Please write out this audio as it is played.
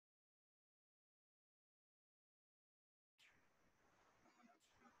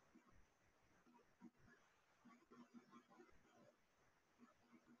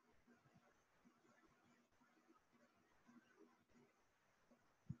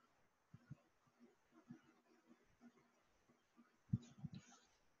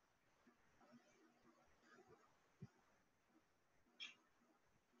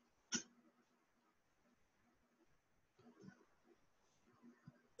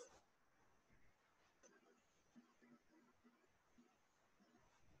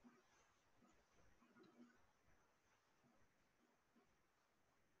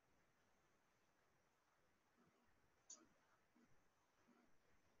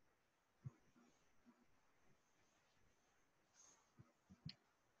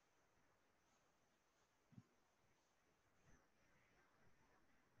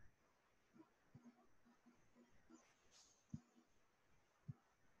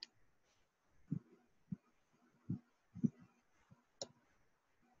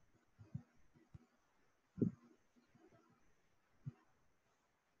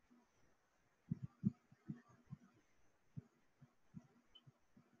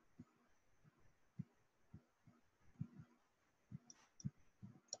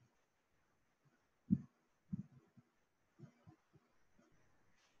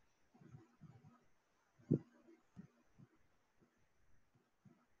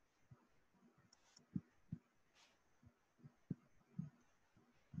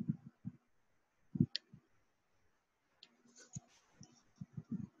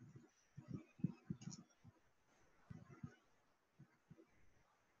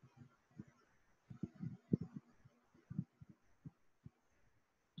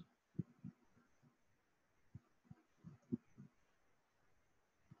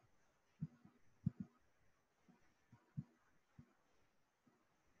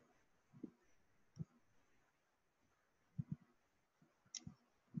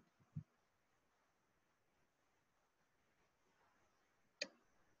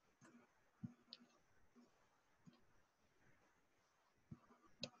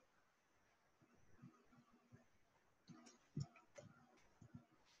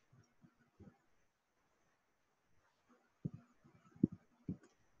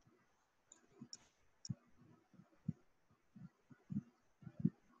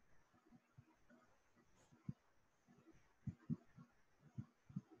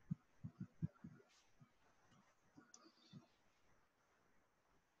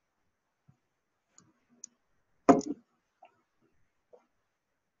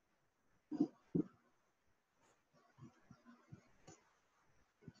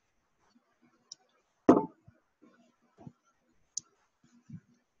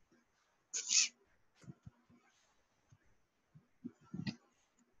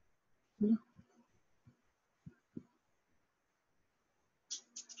Yeah.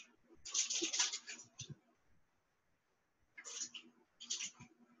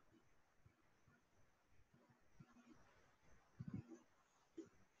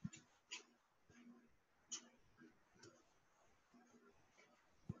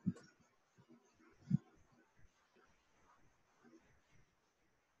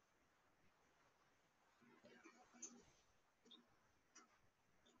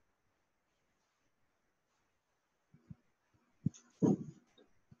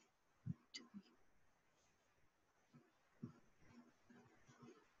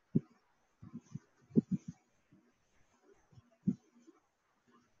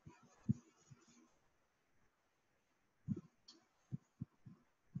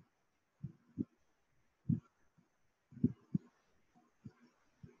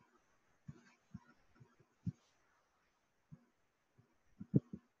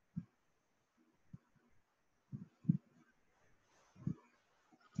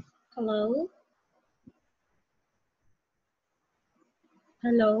 Hello?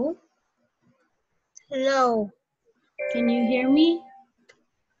 Hello? Hello. Can you hear me?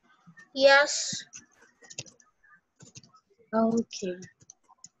 Yes, Okay.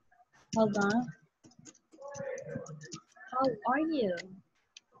 Hold on. How are you?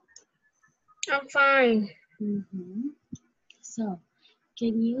 I'm fine. So,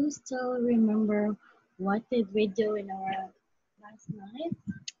 can you still remember what did we do in our last night?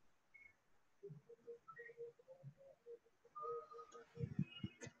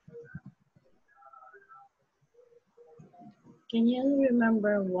 Can you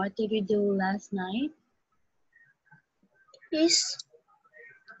remember what did we do last night? Is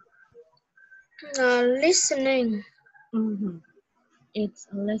listening. It's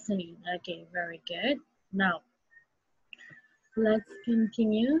listening. Okay, very good. Now, let's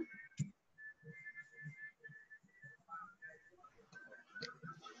continue.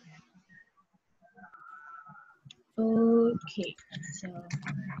 Okay, so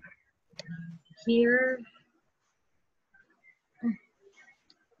here,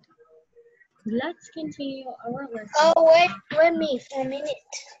 let's continue our lesson. Oh, wait me for a minute.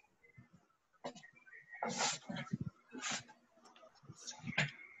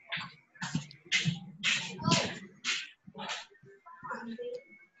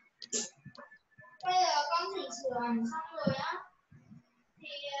 Bây giờ con chỉnh sửa ảnh xong rồi á, thì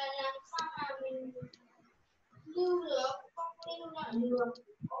làm sao mà mình lưu được, không lưu lại được.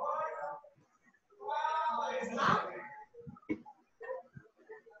 Đó.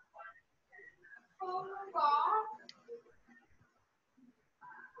 Không có.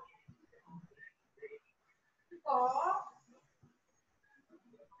 Có.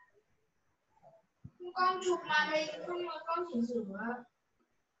 Con chụp màn hình xong rồi con chỉnh sửa.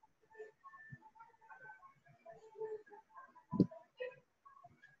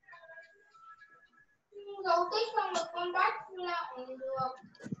 Dấu tích xong rồi con bắt lại được.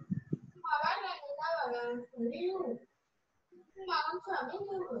 Nhưng mà bắt lại người ta bảo là phải lưu. Nhưng mà con chả biết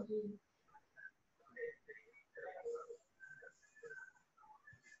lưu ở gì.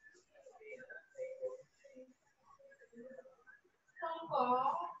 Không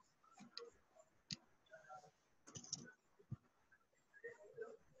có.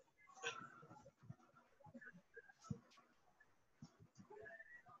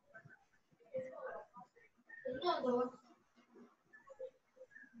 Đúng rồi.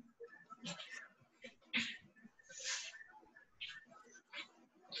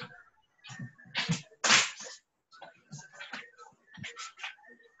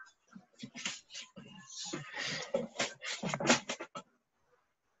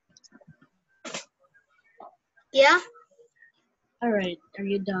 Yeah. All right, are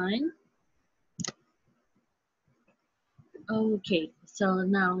you done? Okay, so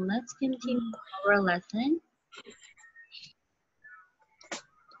now let's continue our lesson.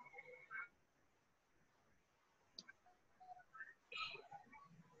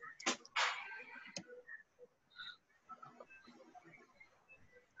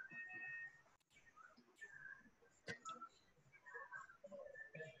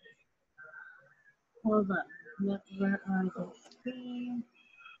 Hold on, where are the screen?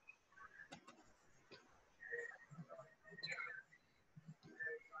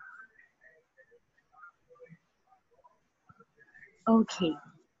 Okay,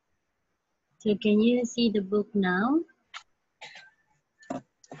 so can you see the book now?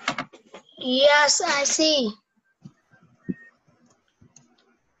 Yes, I see.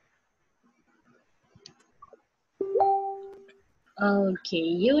 Okay,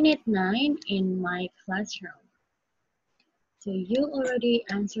 Unit 9 in my classroom. So you already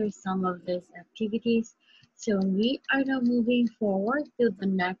answered some of these activities. So we are now moving forward to the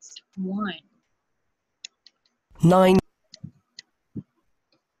next one. 9.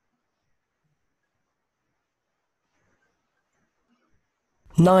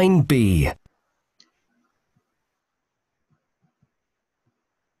 9B.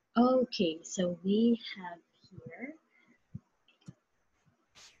 Okay, so we have here.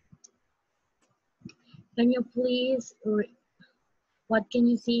 Can you please, what can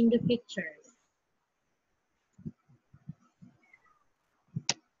you see in the pictures?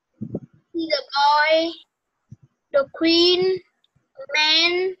 The boy, the queen, a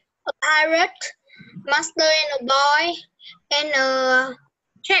man, a parrot, master and a boy, and a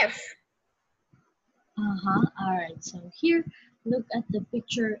chef. Alright, so here, look at the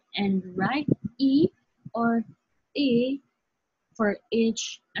picture and write E or E for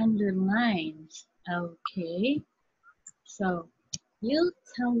each underlines. Okay, so you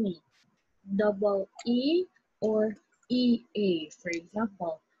tell me double E or EA. For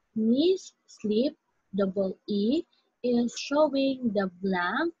example, Miss Sleep, double E, is showing the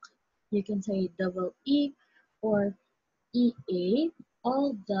blank. You can say double E or EA.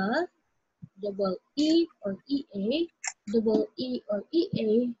 All the double E or EA, double E or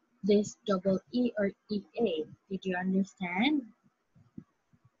EA, this double E or EA. Did you understand?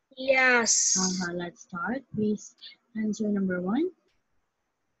 Yes. Let's start. Please answer number 1.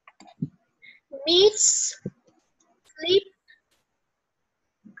 Miss Sleep.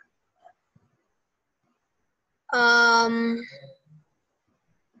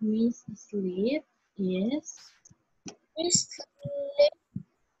 Miss Sleep is. Miss Sleep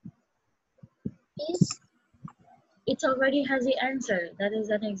is. It already has the answer. That is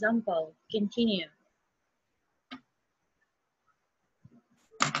an example. Continue.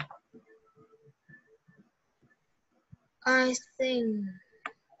 I think.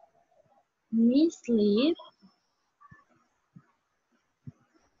 Miss Sleep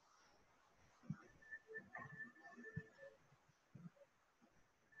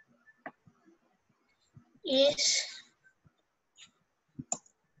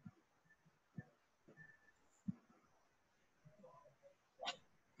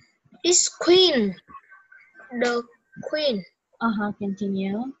Is queen. The queen.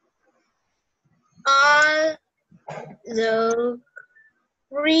 Continue. Are the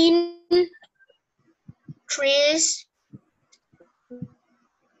green trees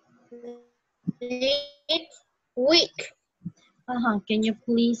week? Can you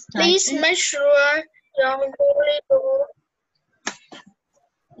please type Please it? make sure your volleyball.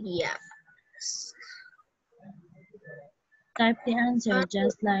 Yeah. Type the answer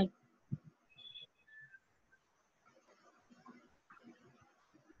just like.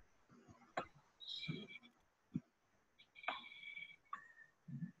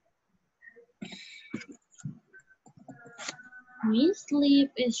 Miss Sleep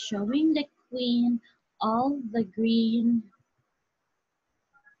is showing the queen all the green.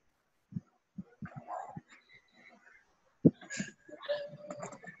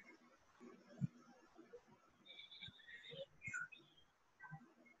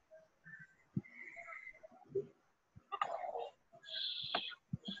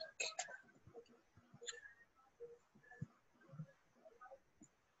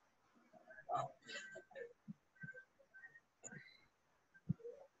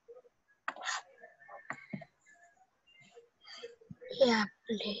 Yeah,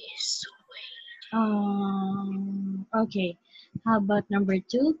 please. Okay. How about number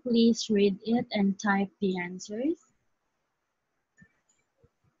 2? Please read it and type the answers.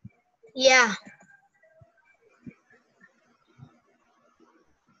 Yeah.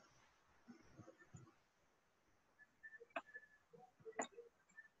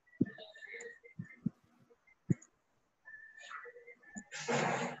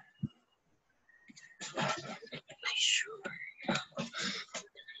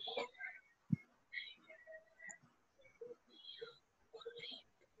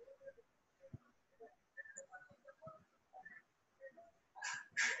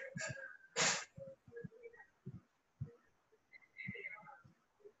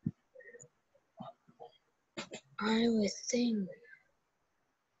 I will think.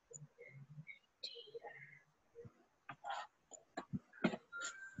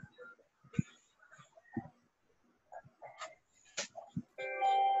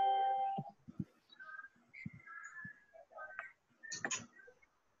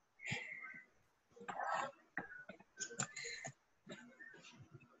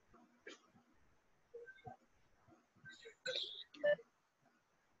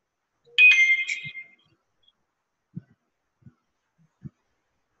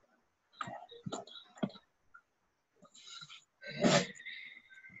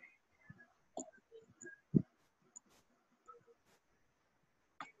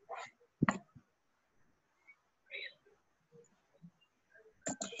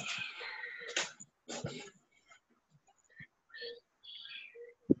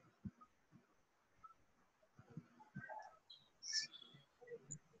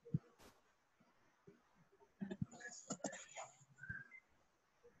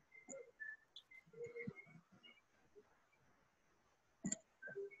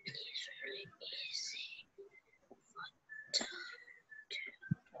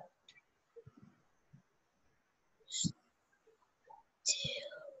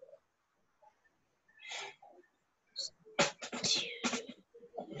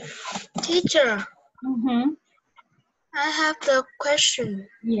 Teacher, Mm-hmm. I have the question.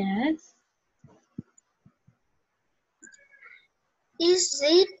 Yes. Is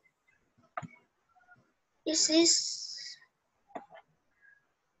this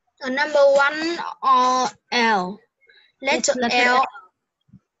a number 1 or L? It's Letter letter L.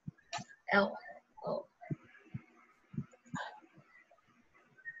 L. L.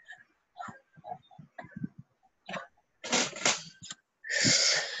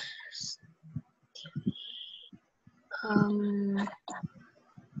 Oh.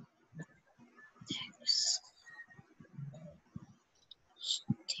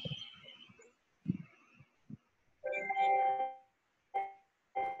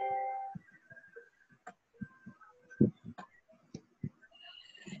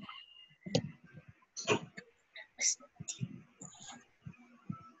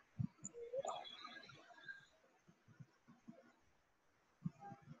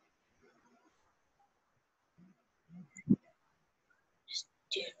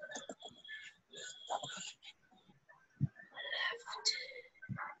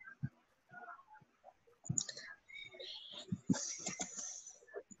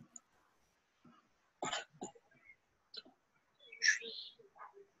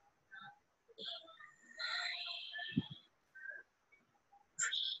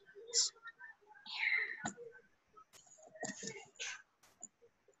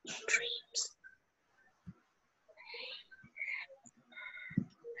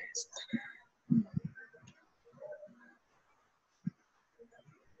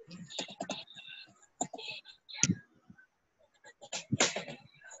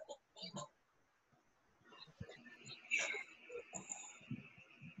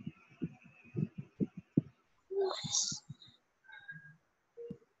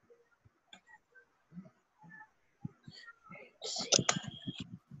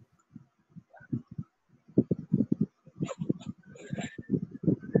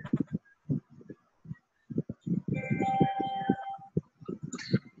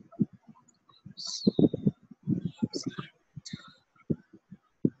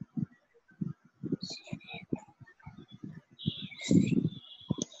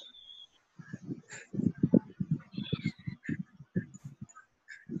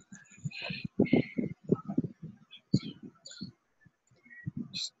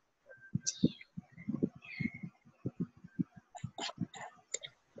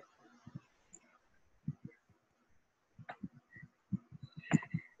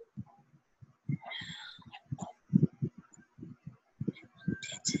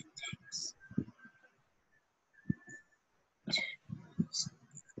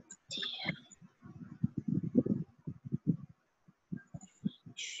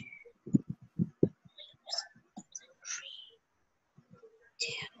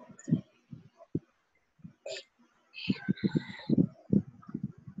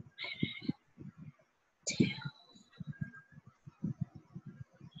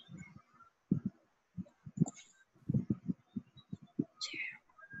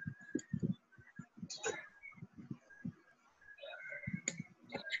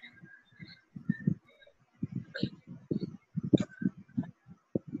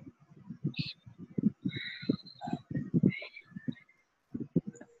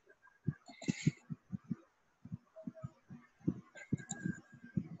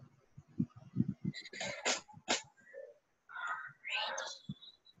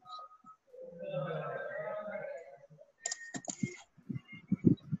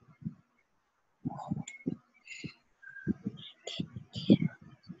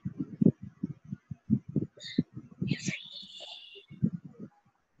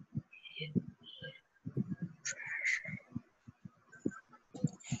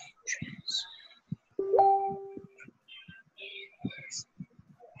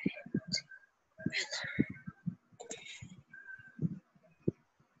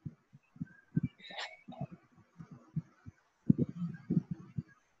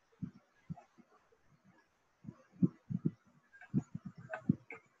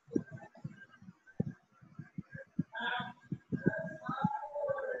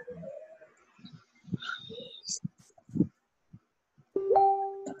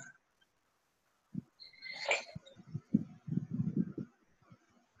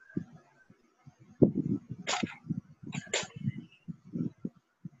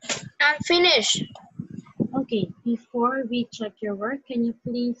 I'm finished. Okay, before we check your work, can you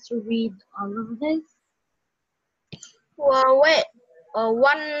please read all of this? Well, wait.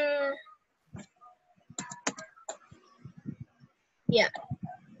 One. Yeah.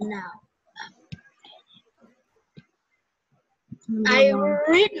 Now Number I one.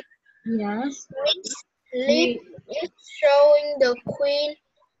 read Yes. This leaf is showing the queen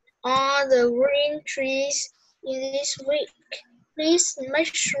on the green trees in this week. Please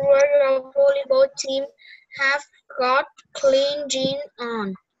make sure your volleyball team have got clean jeans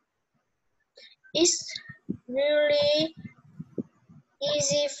on. It's really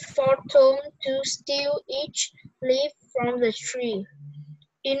easy for Tom to steal each leaf from the tree.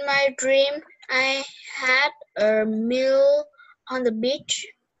 In my dream, I had a meal on the beach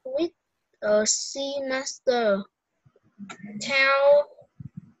with a sea monster. Tell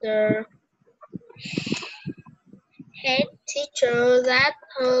the head teacher that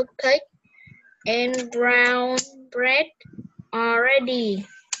her cake and brown bread are ready.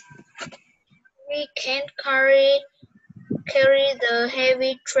 We can't carry the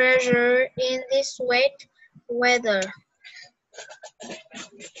heavy treasure in this wet weather.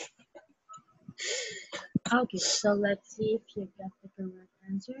 Okay, so let's see if you got the correct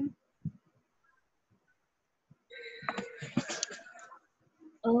answer.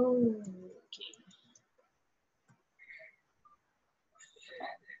 Okay.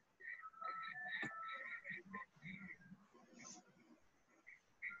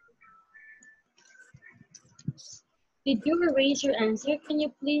 Did you erase your answer? Can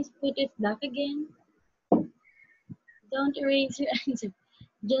you please put it back again? Don't erase your answer.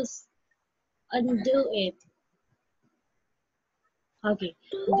 Just undo it. Okay.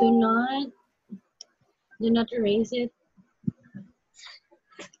 Do not erase it.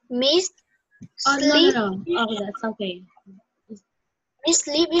 Miss Oh, Sleep, no. Okay, that's okay. Miss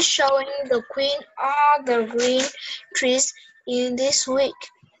Sleep is showing the queen all the green trees in this week.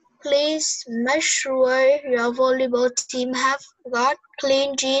 Please make sure your volleyball team have got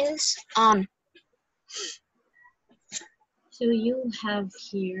clean jeans on. So you have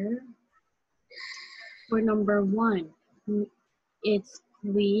here for number 1. It's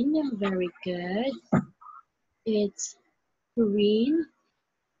green, very good. It's green,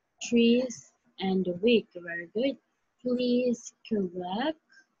 trees, and week, very good. Please correct.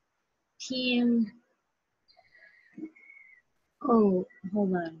 Team, oh,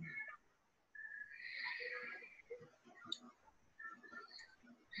 hold on.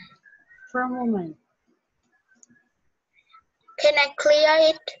 For a moment. Can I clear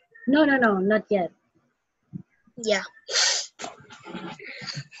it? No, not yet. Yeah.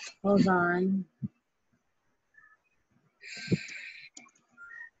 Hold on.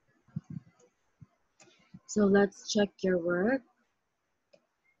 So let's check your work.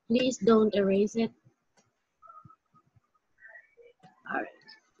 Please don't erase it. All right.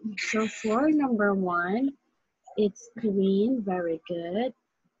 So for number 1, it's green, very good.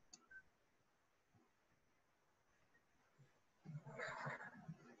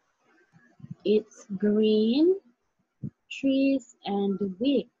 It's green, trees, and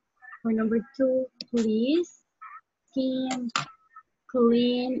week. For number 2, please, team,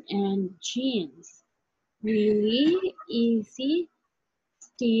 clean, and jeans. Really easy.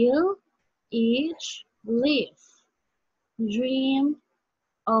 Steal each leaf. Dream.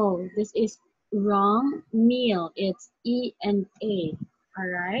 Oh, this is wrong. Meal. It's E and A. All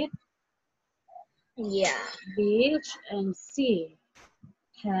right. Yeah. Beach and sea.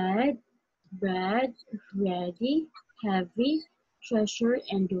 Head, bread, ready, heavy, treasure,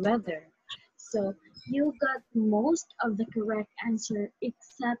 and weather. So you got most of the correct answer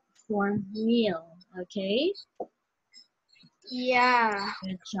except for meal. Okay. Yeah.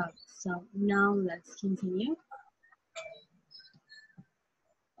 Good job. So now let's continue.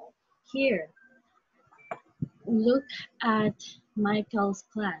 Here, look at Michael's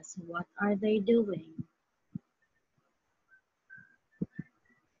class. What are they doing?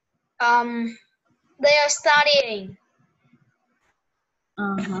 They are studying.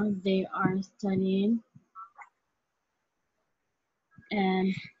 They are studying.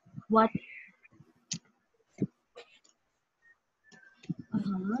 And what?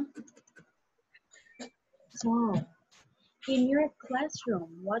 So, in your classroom,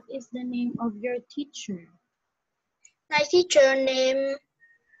 what is the name of your teacher? My teacher name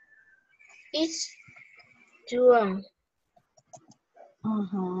is Juang.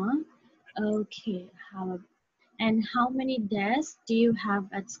 Okay. And how many desks do you have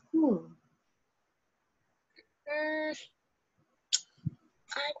at school? I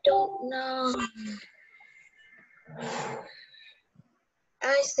don't know.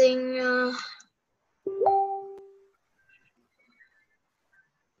 I think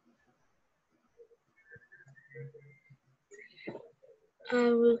I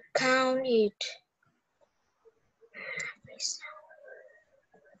will count it.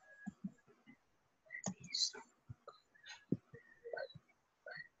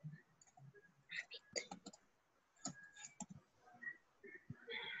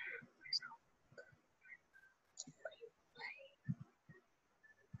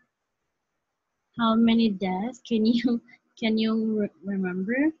 How many desks? Can you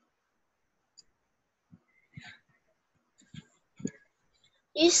remember?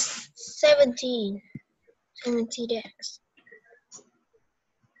 It's 17. 70 decks.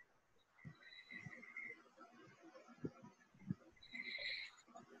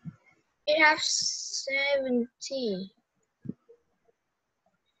 It has 70.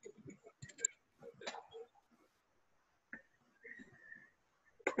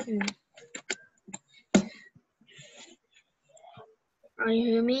 Are you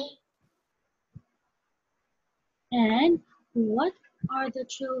hear me? And what are the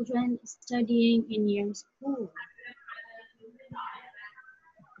children studying in your school?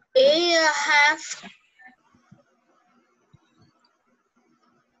 They have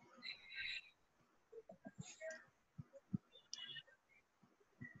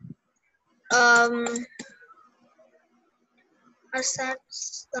I start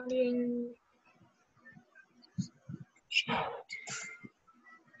studying.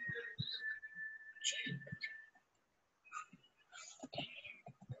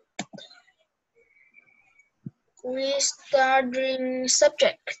 We studying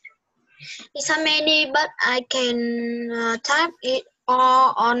subject. It's a many, but I can type it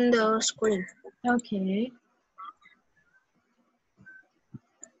all on the screen. Okay.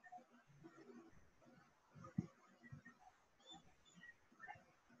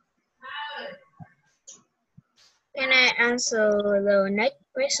 Can I answer the next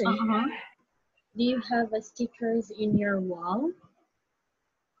question? Uh-huh. Do you have a stickers in your wall?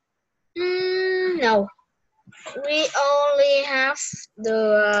 No. We only have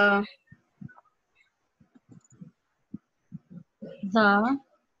the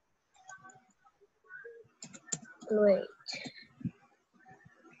wait.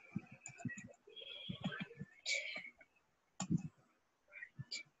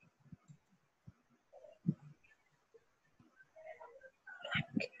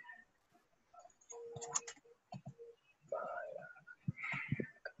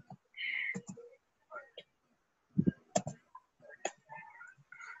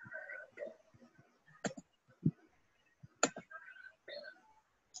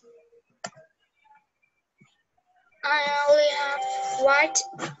 I only have white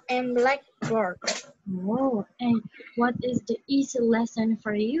and black board. Oh, and what is the easy lesson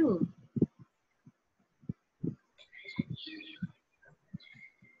for you?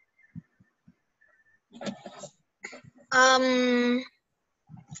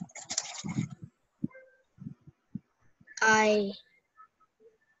 I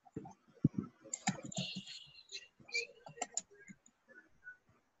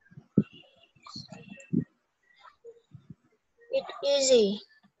it easy.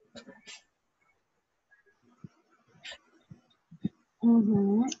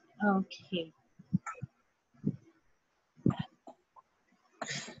 Mm-hmm. Okay.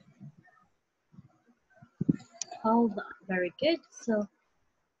 Hold on. Very good. So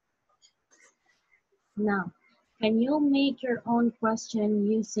now, can you make your own question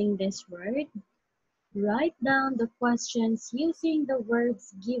using this word? Write down the questions using the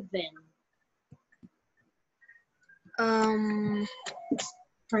words given.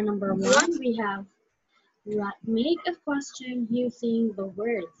 For number one, we have make a question using the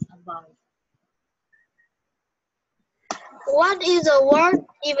words above. What is the word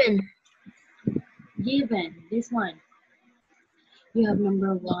given? Given, this one. You have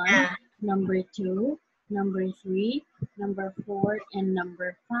number one, number two, number three, number four, and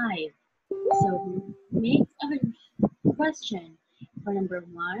number five. So make a question for number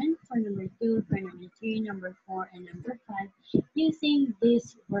one, for number two, for number three, number four, and number five using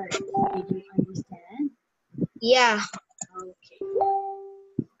these words. Did you understand? Yeah. Okay.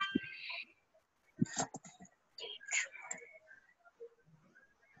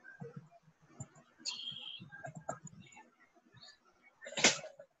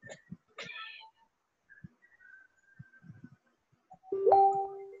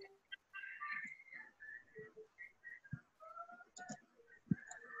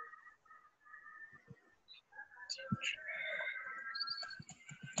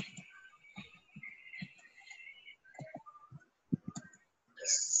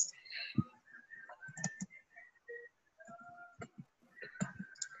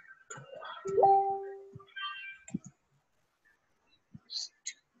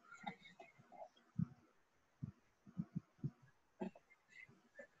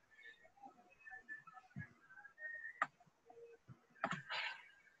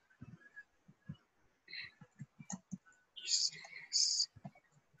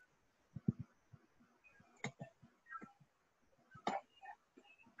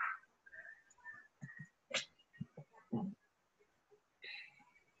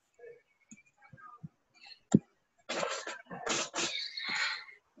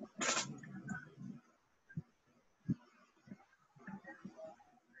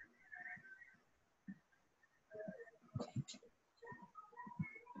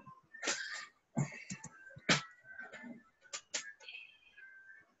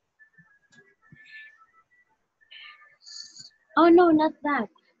 Oh no, not that.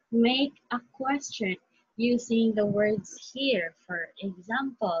 Make a question using the words here. For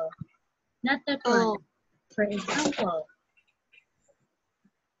example, not that one. Oh, For example,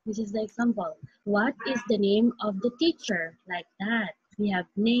 this is the example. What is the name of the teacher? Like that. We have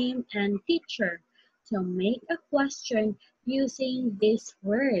name and teacher. So make a question using these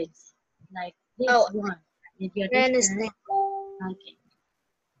words. Like this oh, one. Did you I understand? understand. Okay.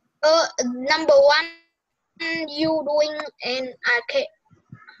 Number one, you doing and okay.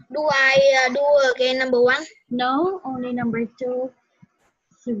 Do I do again number one? No, only number 2,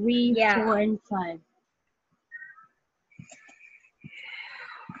 3, Yeah. 4, and 5.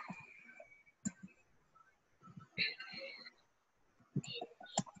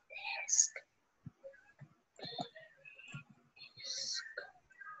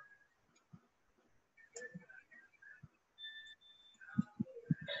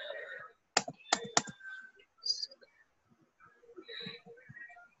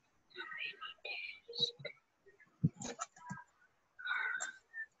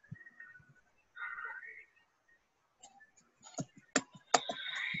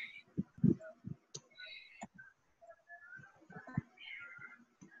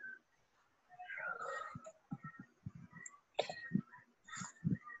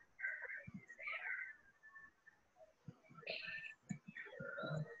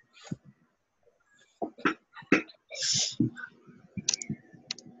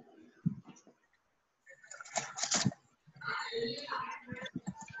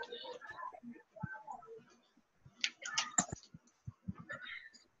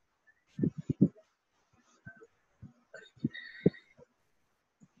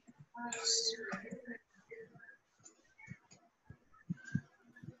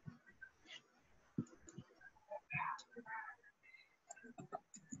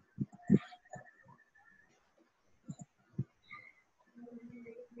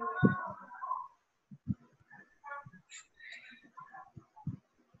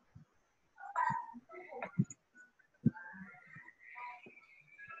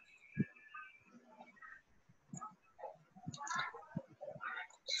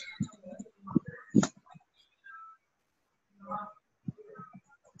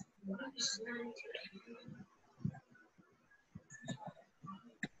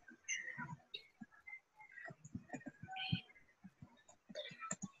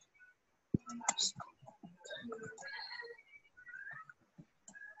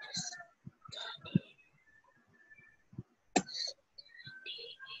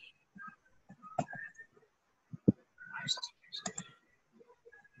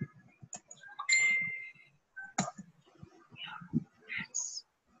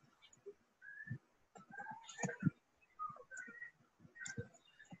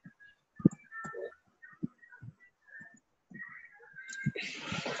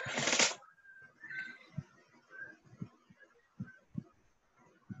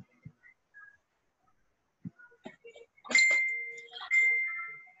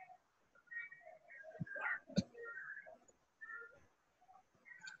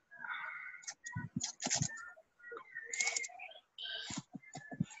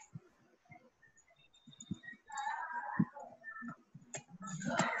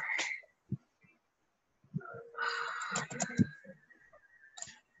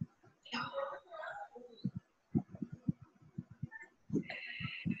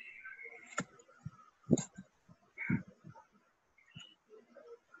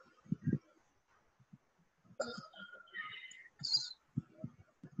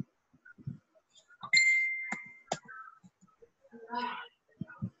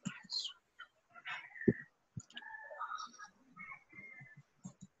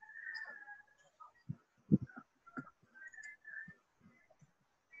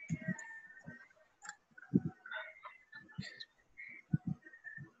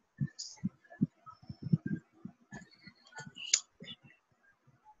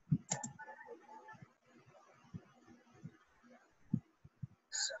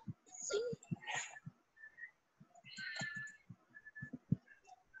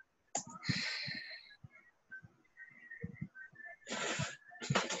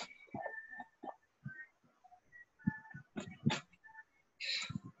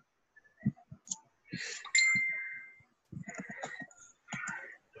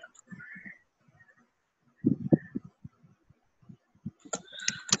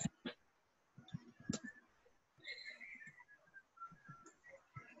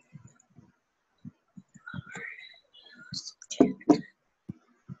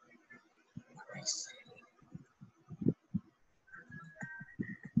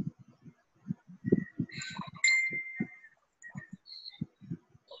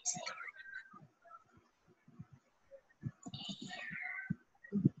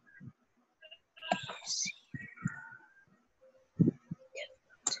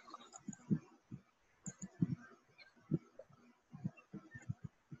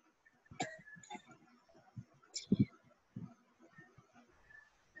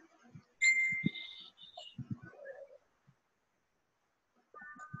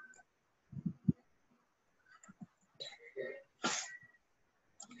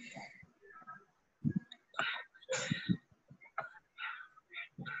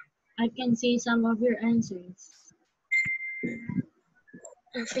 I can see some of your answers.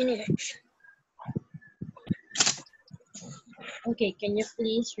 I'm finished. Okay, can you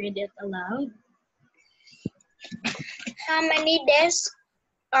please read it aloud? How many desks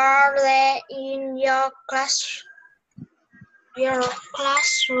are there in your classroom?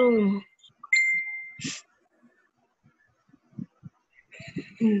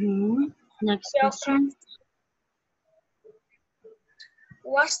 Next Your question.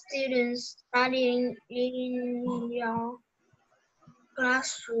 What students studying in your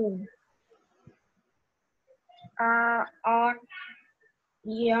classroom? Are all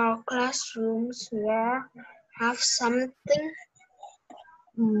your classrooms where have something?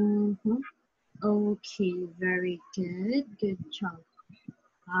 Okay, very good. Good job.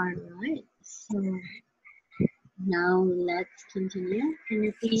 All right. So now let's continue. Can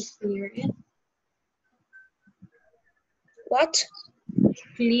you please clear it? What?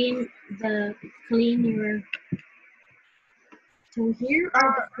 Clean your. So here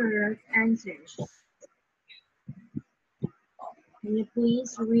are the correct answers. Can you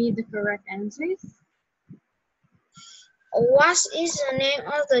please read the correct answers? What is the name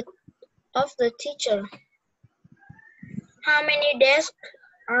of the teacher? How many desks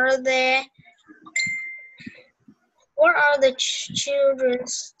are there? What are the children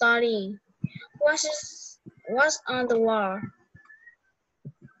studying? What's on the wall?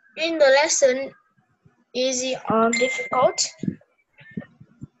 In the lesson, easy or difficult?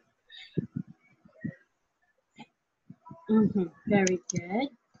 Very good.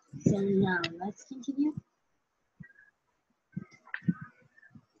 So now let's continue.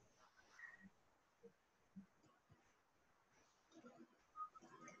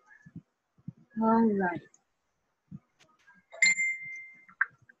 All right.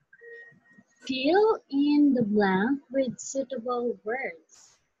 Fill in the blank with suitable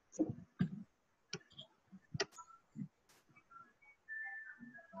words.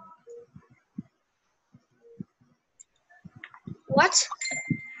 What?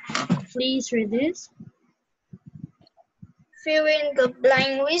 Please read this. Fill in the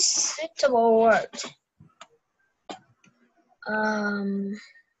blank with suitable words.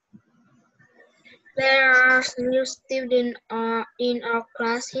 There are new student in our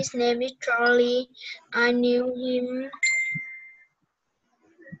class. His name is Charlie. I knew him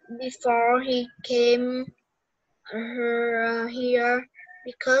before he came here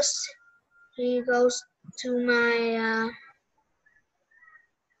because he goes to my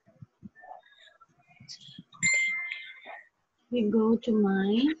We go to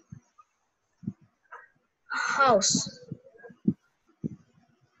my house.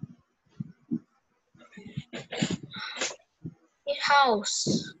 His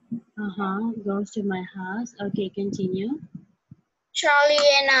house. Goes to my house. Okay, continue. Charlie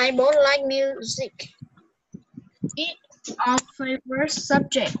and I both like music. It's our favorite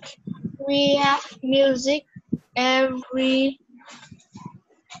subject. We have music every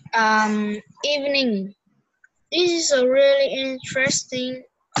evening. This is a really interesting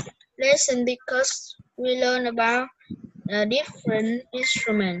lesson because we learn about different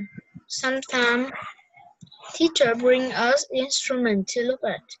instruments. Sometimes teacher bring us instruments to look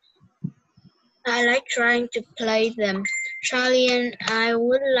at. I like trying to play them. Charlie and I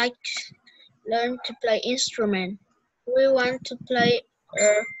would like to learn to play instrument. We want to play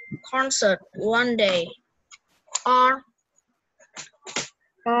a concert one day, or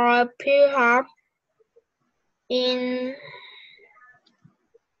perhaps in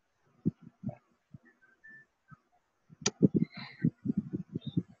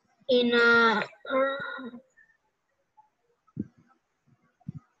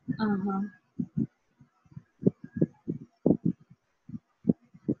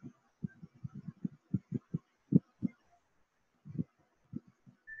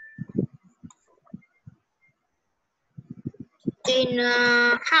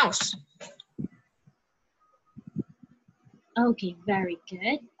a house. Okay, very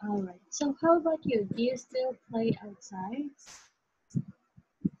good. All right. So how about you? Do you still play outside?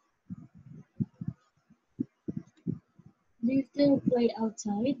 Do you still play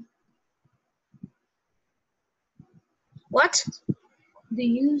outside? What? Do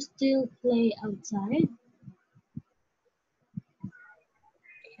you still play outside?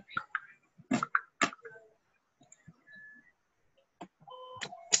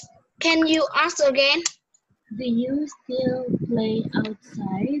 Can you ask again? Do you still play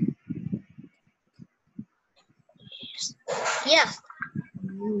outside? Yes.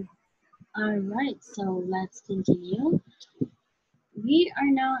 All right, so let's continue. We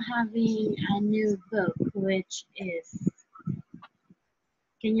are now having a new book, which is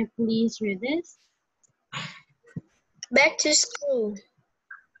Can you please read this? Back to school.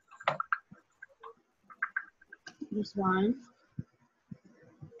 This one.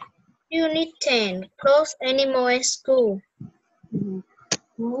 Unit 10. Close animal at school.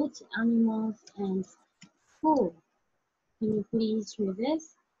 Clothes, animals, and school. Can you please read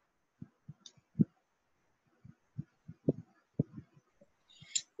this?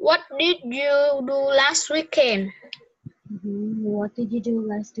 What did you do last weekend? What did you do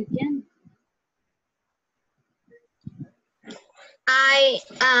last weekend? I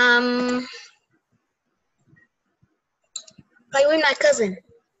play with my cousin.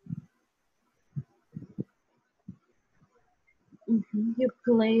 You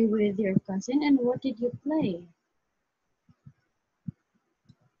play with your cousin, and what did you play?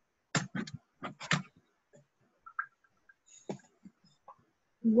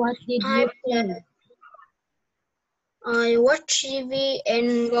 What did you play? I watch TV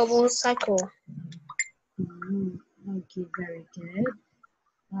and Global Cycle. Okay, very good.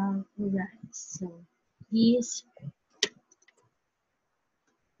 Right, so please,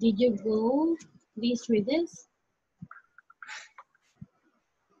 did you go? Please read this.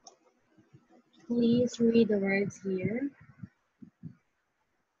 Please read the words here.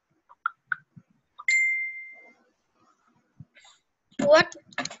 What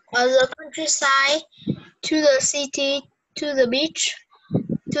are the countryside, to the city, to the beach,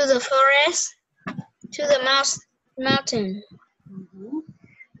 to the forest, to the mountain?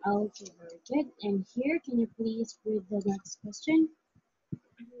 Okay, very good. And here, can you please read the next question?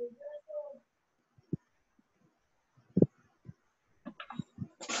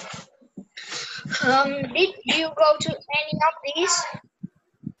 Did you go to any of these?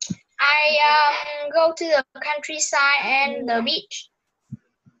 I go to the countryside and the beach,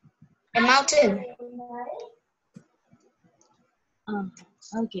 the mountain.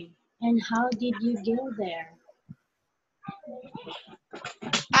 Okay. And how did you go there?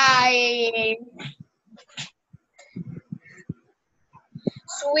 I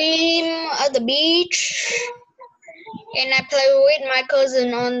swim at the beach, and I play with my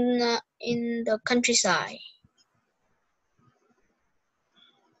cousin in the countryside.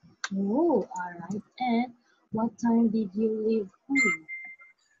 Oh, all right. And what time did you leave home?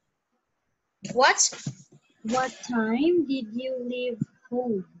 What? What time did you leave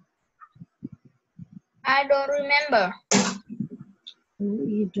home? I don't remember. Oh,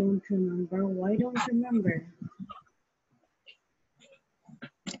 you don't remember? Why don't you remember?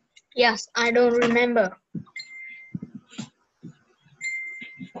 Yes, I don't remember.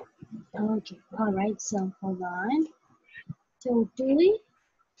 Okay, all right. So hold on. So Julie,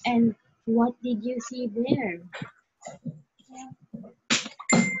 and what did you see there?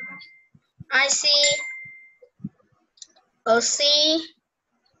 I see a sea.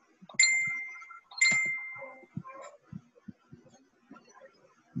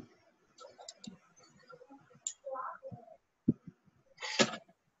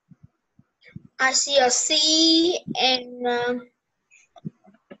 I see a sea and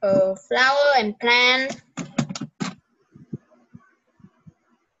a flower and plant.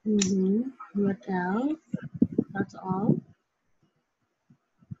 What else? That's all?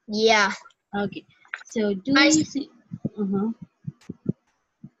 Yeah. Okay. So do you see?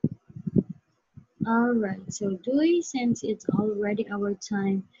 All right. So Dewey, since it's already our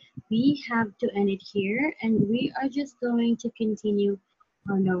time, we have to end it here, and we are just going to continue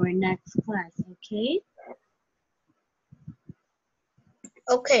on our next class. Okay?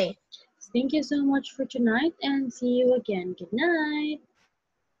 Okay. Thank you so much for tonight, and see you again. Good night.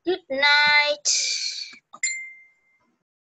 Good night.